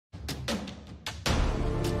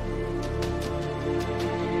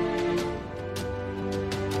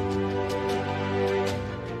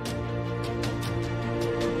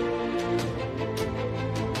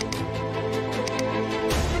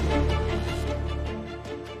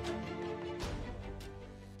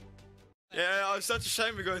Oh, it's such a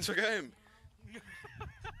shame we're going to a game. He's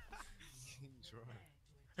right.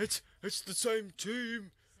 It's the same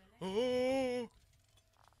team. Oh. Oh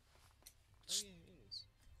yeah, it is.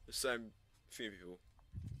 The same few people.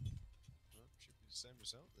 Well, should be the same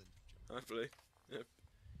result then. Hopefully. Yep.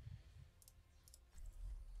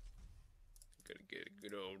 Gotta get a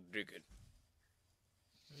good old digging.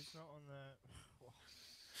 Who's not on the...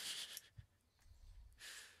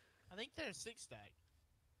 I think they're a 6-stack.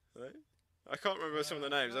 Right? I can't remember some of the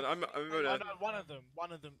names. I remember Oh, no,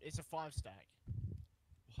 one of them is a 5-stack.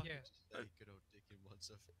 Why Yeah. did you say good old dick in once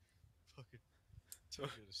I've fucking took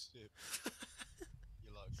it a sip?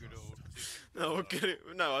 You're like good old dick. No, we're gonna,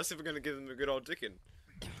 no, I said we're gonna give them a good old dicking.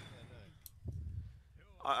 Yeah, no.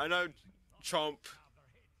 I know Chomp,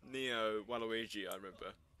 Neo, Waluigi, I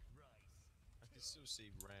remember. I can still see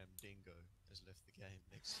Ram Dingo has left the game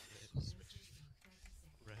next to it.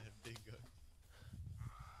 Ram Dingo.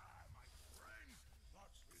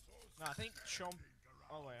 No, I think Chomp...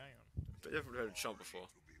 Oh, wait, hang on. But you haven't heard of Chomp before.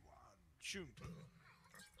 Chomp. I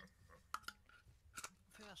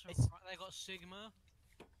think that's It's- right. They got Sigma,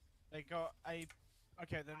 They got a...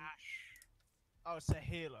 Okay, then... Ash, Oh, it's a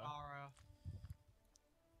healer. Ara.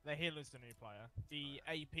 The healer's the new player. The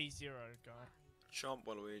AP0 guy. Chomp,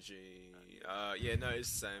 Waluigi. Yeah, no, it's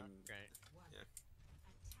the same. Great.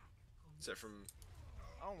 Except from.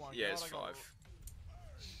 Oh my Yeah, god. it's I got- 5.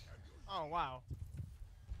 Oh, wow.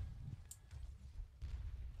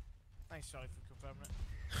 Thanks, Charlie, for confirming it.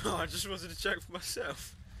 I just wanted to check for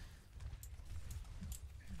myself.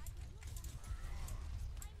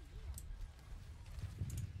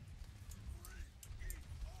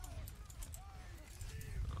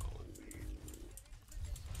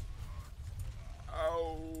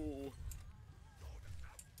 Oh.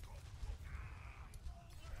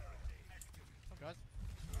 Oh, guys.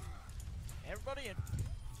 Everybody in.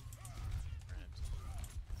 Rams.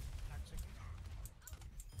 Tactic.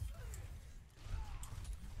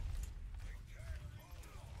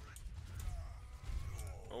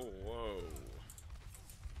 Oh, whoa.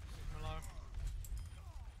 Hello.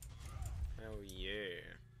 Hell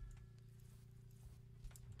yeah.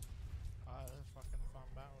 Ah, that's fucking fun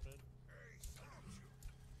battle, dude.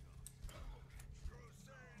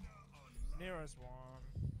 Nero's one.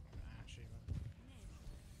 Actually,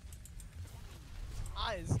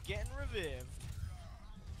 I is getting revived.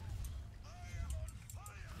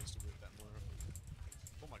 Needs to whip that more up.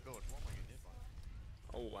 Oh my god, what am I getting hit by?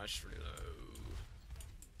 Oh, that's really low.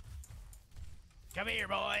 Come here,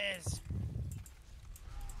 boys!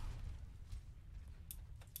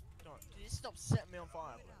 God, did you stop setting me on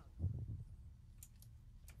fire, bro?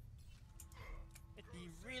 It'd be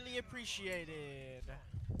really appreciated.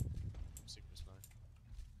 Sigma's low.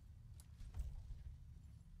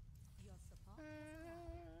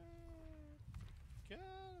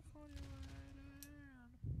 California Island.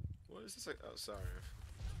 What is this like? Oh, sorry.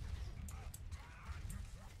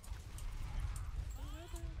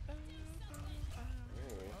 Oh.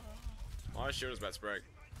 My shield is about to break.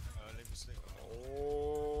 Leave me sleep.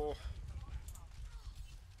 Oh.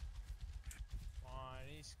 Fine,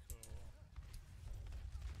 he's cool.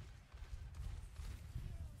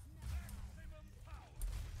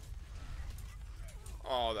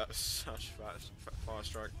 Oh, that was such fat fire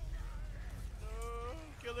strike. No,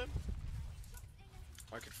 kill him.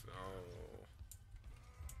 I could. Oh.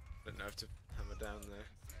 Didn't have to hammer down there.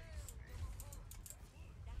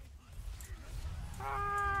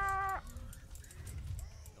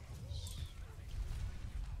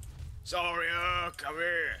 Sorry, come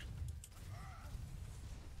here.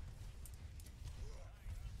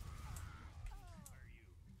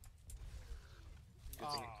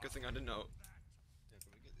 Good thing I didn't know. Yeah, can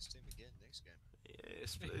we get this team again next game?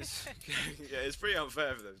 Yeah, yeah, it's pretty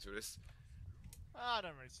unfair for them to this. I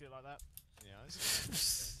don't really see it like that. Yeah, I see. Okay.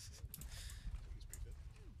 He's pretty good.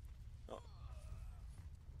 Oh.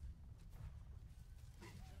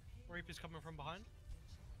 Reaper's coming from behind.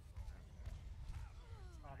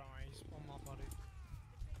 Oh, don't worry, he's on my body.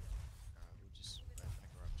 We'll just back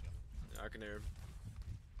her up, Jello. Yeah, I can hear him.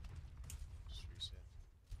 Just reset.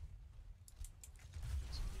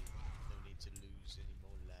 No need to lose any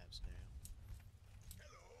more lives now.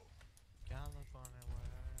 California, where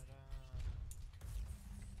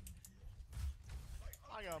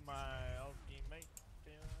I got my old teammate.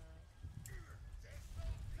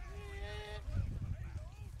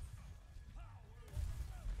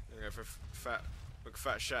 I'm gonna go for look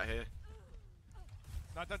fat shat here.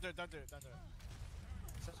 No, don't do it, don't do it, don't do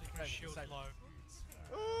it. Sigma's shield save it. low.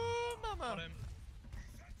 Oh, Got mama! him.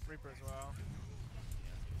 Reaper as well.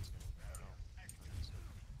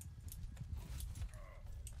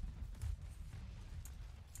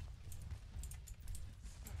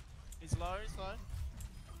 He's low, he's low. I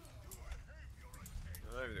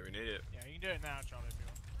don't even think we need it. Yeah, you can do it now, Charlie, if you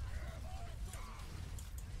want.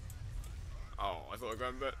 Oh, I thought I was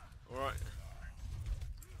going back. Alright.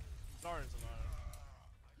 Laura's low.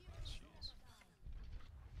 She is.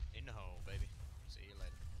 In the hole, baby. See you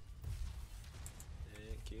later.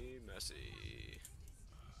 Thank you, Messi.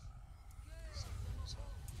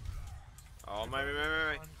 Oh, maybe.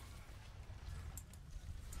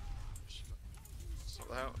 What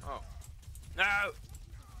the hell? Oh. No!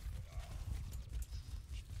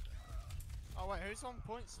 Oh wait, who's on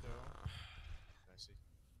point still? Messi.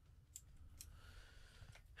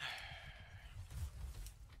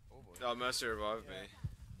 Oh boy. Oh, Mercy revived me.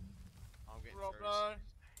 I'm getting Rob, very no. serious.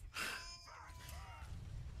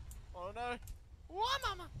 Oh no! What,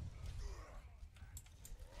 mama?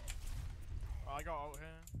 Oh, I got ult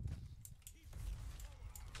here.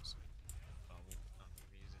 Bubble, I'm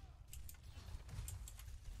using.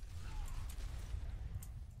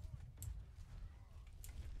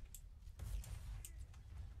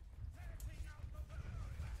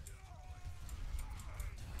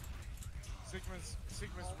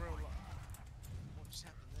 Sigma's real low. What just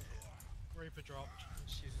happened there? Reaper dropped.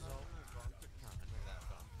 She's his ult. But I'm pretty, no, I know that,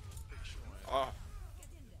 but I'm pretty sure Oh.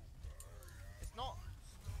 It's not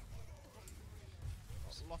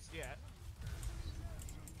lost yet.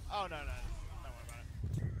 Oh no, don't worry about it.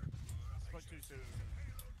 Spoke too soon.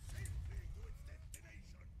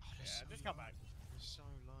 Yeah, just come back. It's so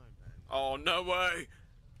low, man. Oh, no way!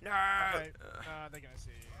 No! Okay, they're gonna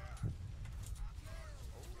see you.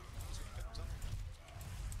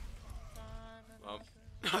 Well,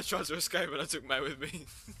 I tried to escape and I took May with me.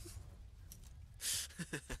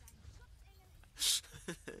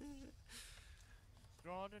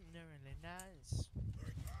 Extraordinarily nice.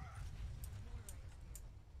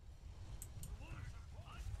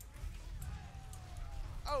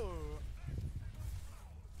 Oh!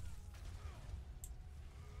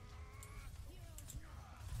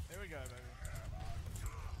 Here we go, baby.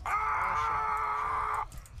 Ah!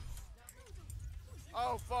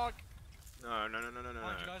 Oh, fuck! No.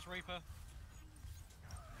 Behind you guys, Reaper.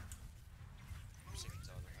 I'm sick and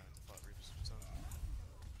tired of having to fight Reapers all the time.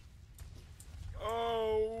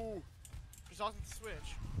 Oh! Just asking to switch.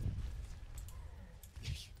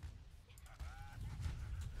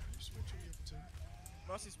 Switch on the other two.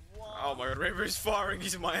 Mercy's one. Oh my god, Reaper is firing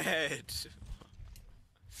into my head.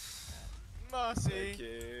 Mercy! Thank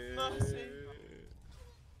you. Mercy.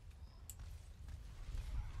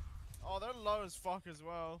 Oh, they're low as fuck as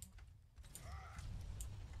well.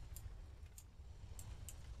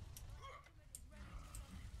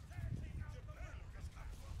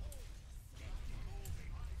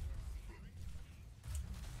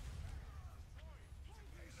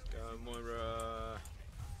 Go, Moira.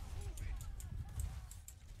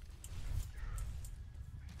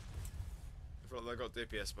 I feel like they got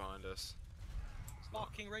DPS behind us.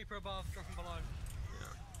 Fucking Reaper above, dropping below.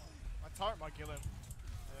 My turret might kill him.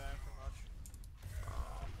 Yeah, pretty much.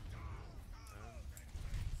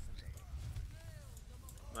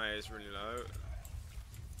 May is really low.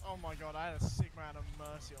 Oh my god, I had a sick amount of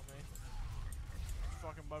mercy on me.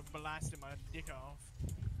 Fucking both blasting my dick off.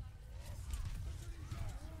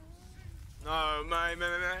 No, May, no!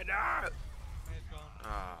 May's gone.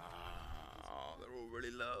 Ah, they're all really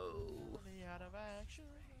low. Only out of action.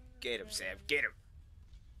 Get him, Sam, get him!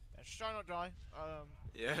 Yeah, just try not to die.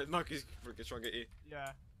 Yeah, Monkey's freaking trying to get you.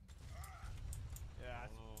 Yeah. Yeah,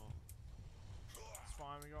 Oh. it's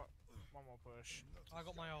fine, we got one more push. I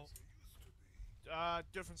got my ult.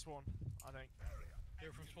 Different spawn, I think.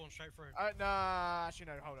 Here from spawn straight through. Nah, actually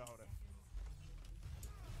no, hold it.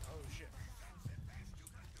 Oh shit.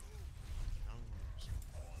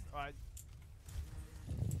 Alright,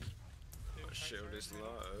 My shield is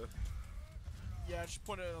low. yeah, just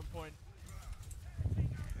point it on point.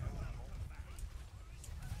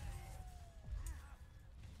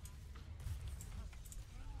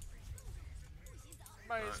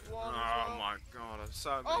 Maze one. Oh my god, I have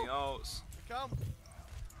so many ults. Come.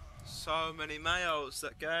 So many May ults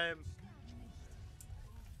that game.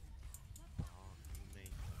 Me.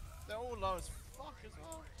 They're all low as fuck as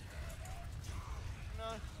well. No,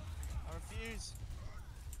 I refuse.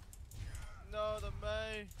 No, the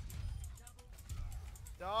May.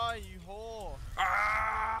 Die, you whore.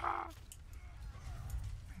 Ah!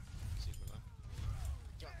 Sigma low.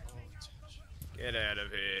 Oh, touch. Get out of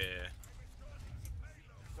here.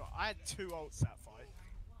 God, I had 2 ults that fight.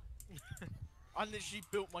 I literally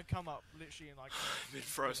built my come up literally in like. I've been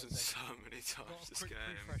frozen so many Got times a this quick game.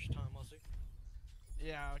 refresh time, Ozzy.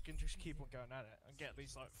 Yeah, I can just keep on going at it and get at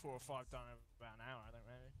least like 4 or 5 done in about an hour. I think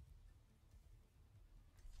maybe.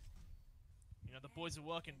 You know, the boys are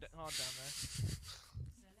working hard down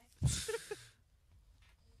there.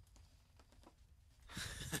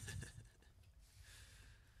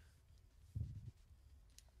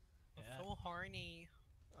 I'm Yeah. so horny.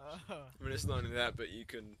 I mean, it's not only that, but you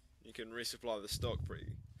can resupply the stock pretty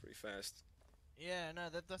fast. Yeah, no,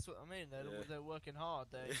 that's what I mean. Yeah. They're working hard.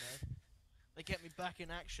 They, you know, they get me back in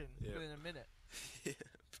action Yep. within a minute. Yeah.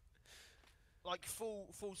 Like full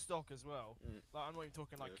stock as well. Mm. Like I'm not even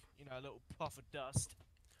talking like Yeah. you know a little puff of dust.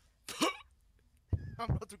 I'm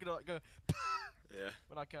not talking like go Yeah.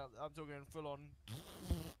 when I can't. I'm talking full on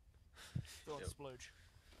Yep. splooge.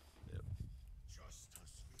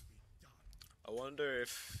 I wonder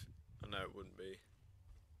if. Oh, no, it wouldn't be.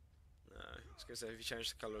 No, I was gonna say if you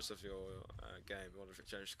change the colours of your game, I wonder if it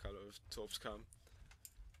changed the colour of Torp's come.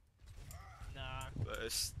 Nah. But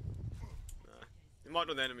it's. No. It might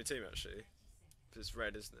on the enemy team actually. Because it's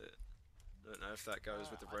red, isn't it? I don't know if that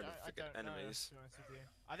goes with the red I don't know, enemies. to be honest with you.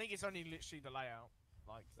 I think it's only literally the layout,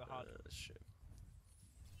 like the HUD. Shit.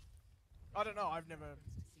 I don't know. I've never.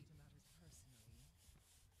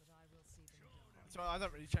 So I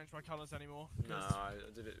don't really change my colours anymore. No, I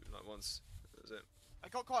did it like once. That was it.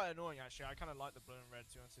 It got quite annoying actually. I kind of like the blue and red,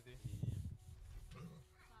 to be honest with you.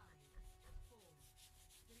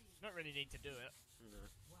 You don't really need to do it No.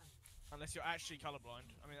 unless you're actually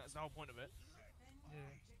colourblind. I mean, that's the whole point of it. Yeah.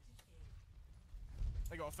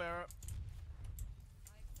 They got a ferret.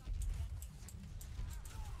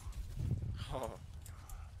 Oh.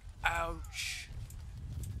 Ouch.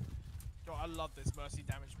 God, I love this mercy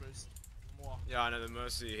damage boost. Mwah. Yeah, I know the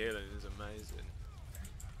Mercy healing is amazing.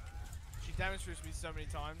 She damage boosted me so many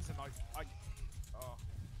times, and like oh.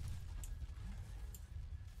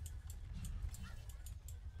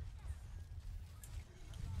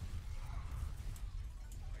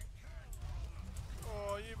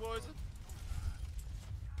 Oh, you boys.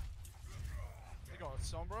 They got a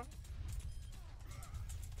Sombra.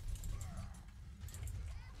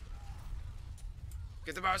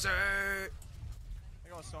 Get the Mercy! They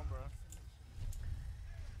got a Sombra.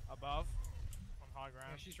 Above. On high Yeah,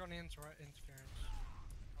 ground. she's running into interference.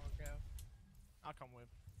 I'll go. I'll come with.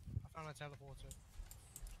 I found a teleporter.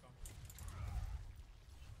 It's gone.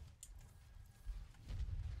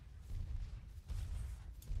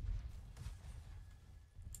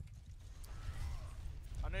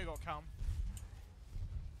 I knew you got come.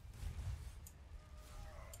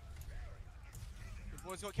 The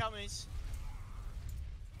boys got cummies.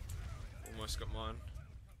 Almost got mine.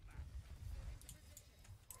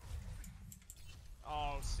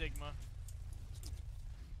 Oh, Sigma.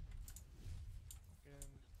 Fucking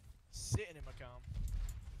sitting in my calm.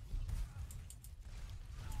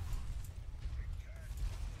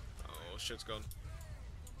 Oh, shit's gone.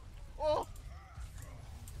 Oh!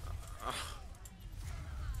 Ah,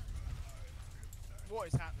 What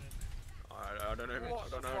is happening? I don't know. What I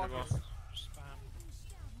don't the know fuck anymore. is- Spam.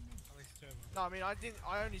 At least two of them. No, I mean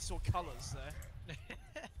I only saw colours there.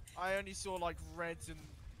 I only saw like reds and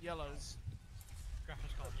yellows.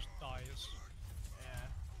 Graphics card just dies. Yeah.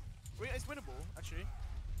 Wait, it's winnable, actually.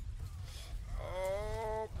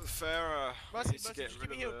 Oh, the Farah. Mercy, Needs to Mercy, get just rid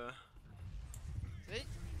give me of heal. the. See?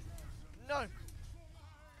 No!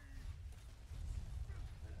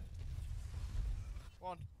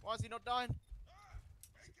 One. Why is he not dying?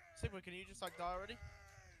 Sigma, can you just like die already?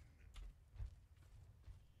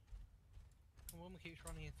 The woman keeps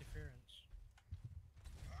running interference.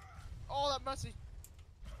 Oh, that Mercy!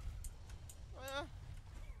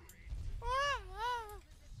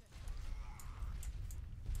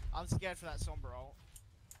 I'm scared for that Sombra ult.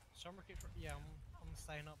 Summer keeps. Yeah, I'm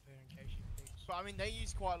staying up here in case she peeks. But I mean, they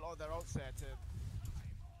use quite a lot of their ults there to.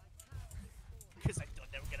 Because I thought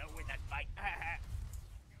they were gonna win that fight.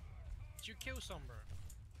 Did you kill Sombra?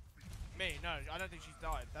 Me? No, I don't think she's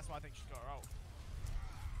died. That's why I think she's got her ult.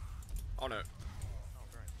 Oh no. Oh,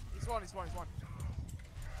 great. He's one, he's one, he's one.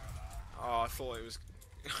 Oh, I thought it was.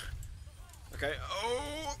 Okay.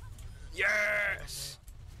 Oh, yes.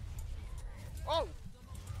 Oh!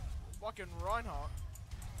 Fucking Reinhardt.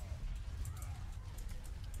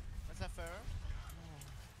 Is that fair?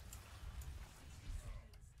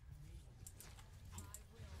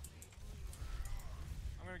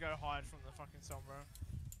 I'm gonna go hide from the fucking Sombra.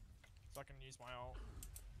 So I can use my ult.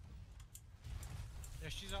 Yeah,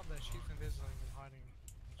 she's up there. She keeps invisible and hiding.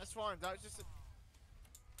 That's fine, that's just a...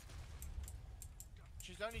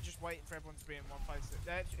 She's only just waiting for everyone to be in one place.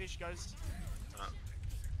 There, here she goes. Ah.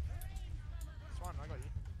 It's fine, I got you.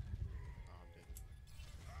 Oh, I'm dead.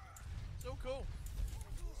 It's all cool.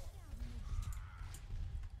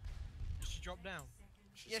 Did she drop down?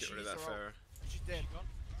 Just Yeah, get she rid of needs that her ult. Farah. She's dead. She gone?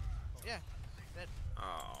 Yeah, dead.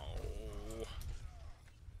 Oh.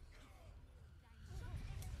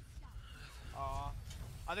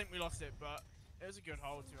 I think we lost it, but it was a good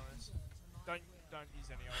hold, to be honest. Don't use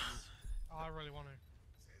any ults. Oh, I really want to.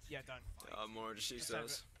 Yeah, don't. More just use Just save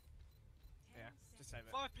those. Yeah, just save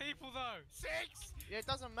it. 5 people though. 6. Yeah, it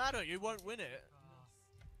doesn't matter. You won't win it.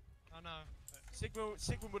 I know.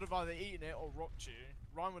 Sigmund would have either eaten it or rocked you.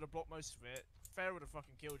 Ryan would have blocked most of it. Fair would have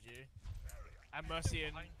fucking killed you. And Mercy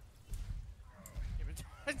and... Yeah,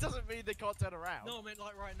 but it doesn't mean they can't turn around. No, I meant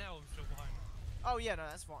like right now I'm still behind. Oh yeah, no,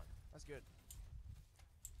 that's fine. That's good.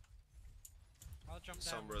 I'll jump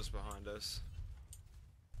down. Sombra's behind us.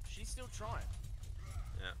 She's still trying.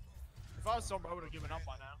 Yeah. If I was Sombra, I would have given up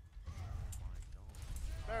by now.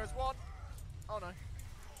 There is one. Oh no.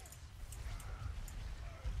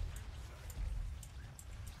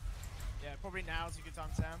 Yeah, probably now's a good time,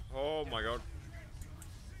 Sam. Oh my god.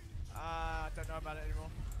 I don't know about it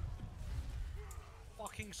anymore.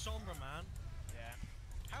 Fucking Sombra, man. Yeah.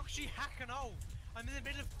 How could she hack an ult? I'm in the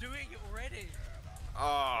middle of doing it already.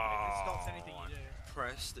 Oh. It stops anything you do.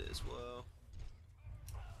 Pressed it as well.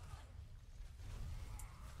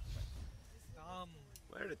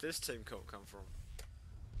 Where did this team come from?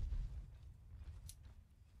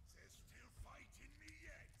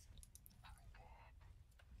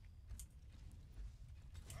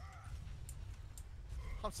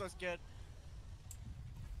 I'm so scared.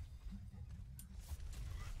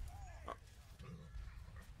 Oh.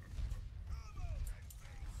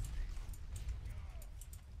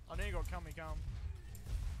 I know you got come.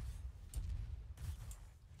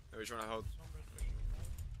 Are we trying to hold? Sombra's pushing me down.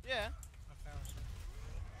 Yeah. I found some.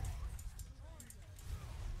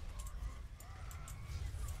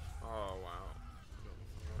 Oh wow.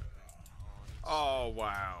 Oh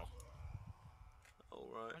wow.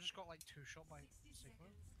 Alright. I just got like 2 shot by Sigma.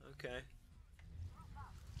 Okay.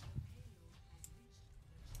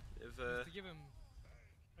 If To give him.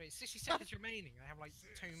 Wait, 60 seconds remaining. I have like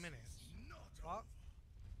 2 minutes. What?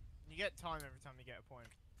 You get time every time you get a point.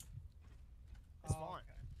 It's Oh, fine.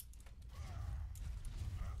 okay.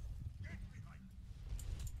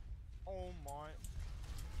 Oh my.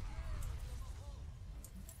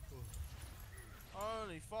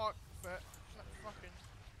 Holy fuck. Fucking.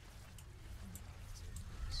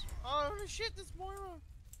 Holy shit, this Moira.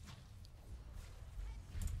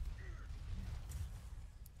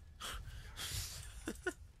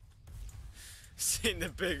 seeing the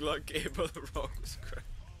big like game of the rock was great.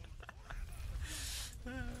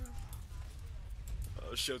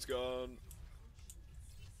 Oh, shield's gone.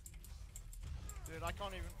 Dude, I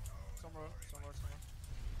can't even. Somewhere.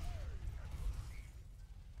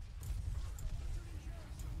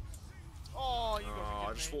 Oh, you got Oh, I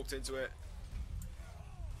me. just walked into it.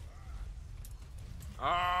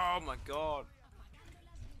 Oh my god.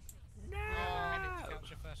 No. Minute to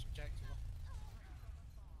capture first objective.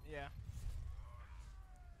 Yeah.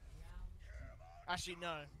 Actually,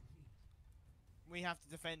 no. We have to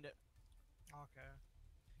defend it. Okay.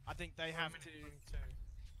 I think they have to.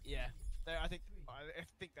 Yeah. I think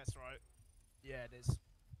that's right. Yeah, it is.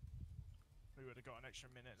 We would have got an extra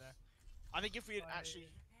minute there. I think if we had actually.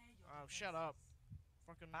 Oh, shut up.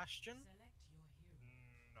 Fucking. Bastion?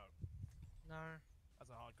 No. No.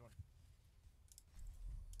 That's a hard one.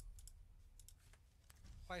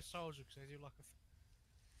 Play soldier because they do like a.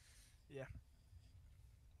 Yeah.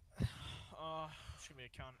 She's gonna be a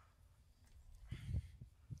cunt.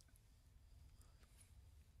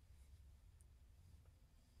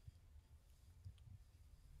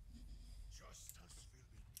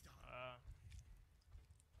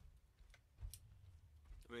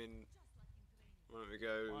 I mean, why don't we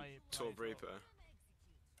go Torb Reaper?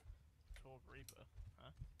 Torb Reaper,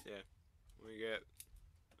 huh? Yeah. We get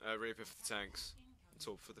Reaper for the tanks, and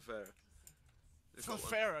Torb for the Pharaoh. They've For got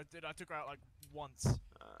one. Farah, dude, I took her out like once.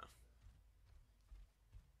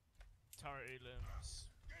 Turret elims.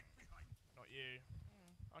 Not you.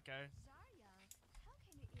 Okay. Zarya, how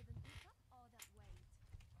can you even pick up all that weight?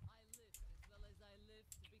 I lift as well as I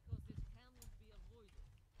lift because it cannot be avoided.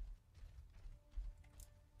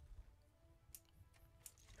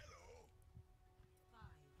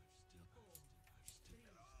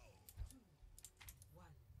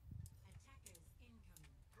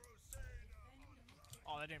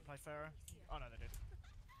 Oh, they didn't play Farah. Oh no, they did.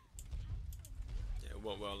 Yeah, it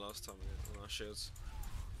went well last time on our shields.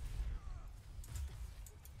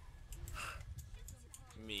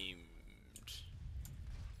 Memed.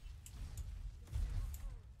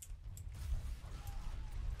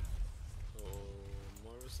 Oh,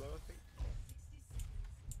 Moira's low, I think.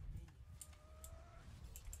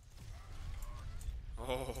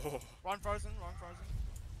 Oh, Run frozen.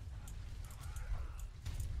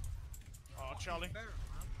 Oh, Charlie. Better,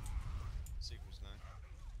 man. Signals now.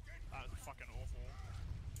 That was fucking awful.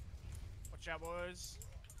 Watch out, boys.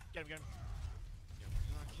 Get him, get him. Yeah,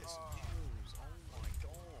 can I get some kills? Oh my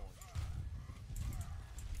god.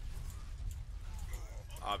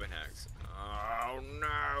 I've been hacked. Oh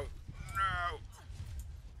no! No!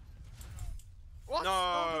 What?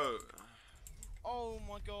 No! Oh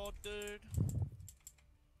my god, dude.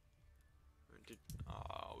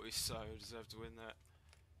 Oh, we so deserve to win that.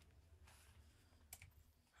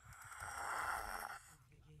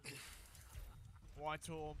 White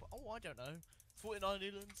Orb. Oh, I don't know. 49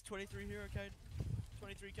 Elands, 23 hero code,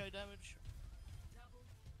 23k damage.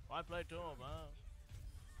 I played Orb, huh?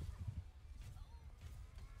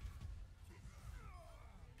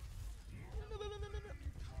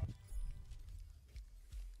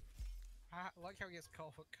 I like how he gets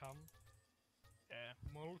caught at cum. Yeah.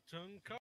 Molten cum.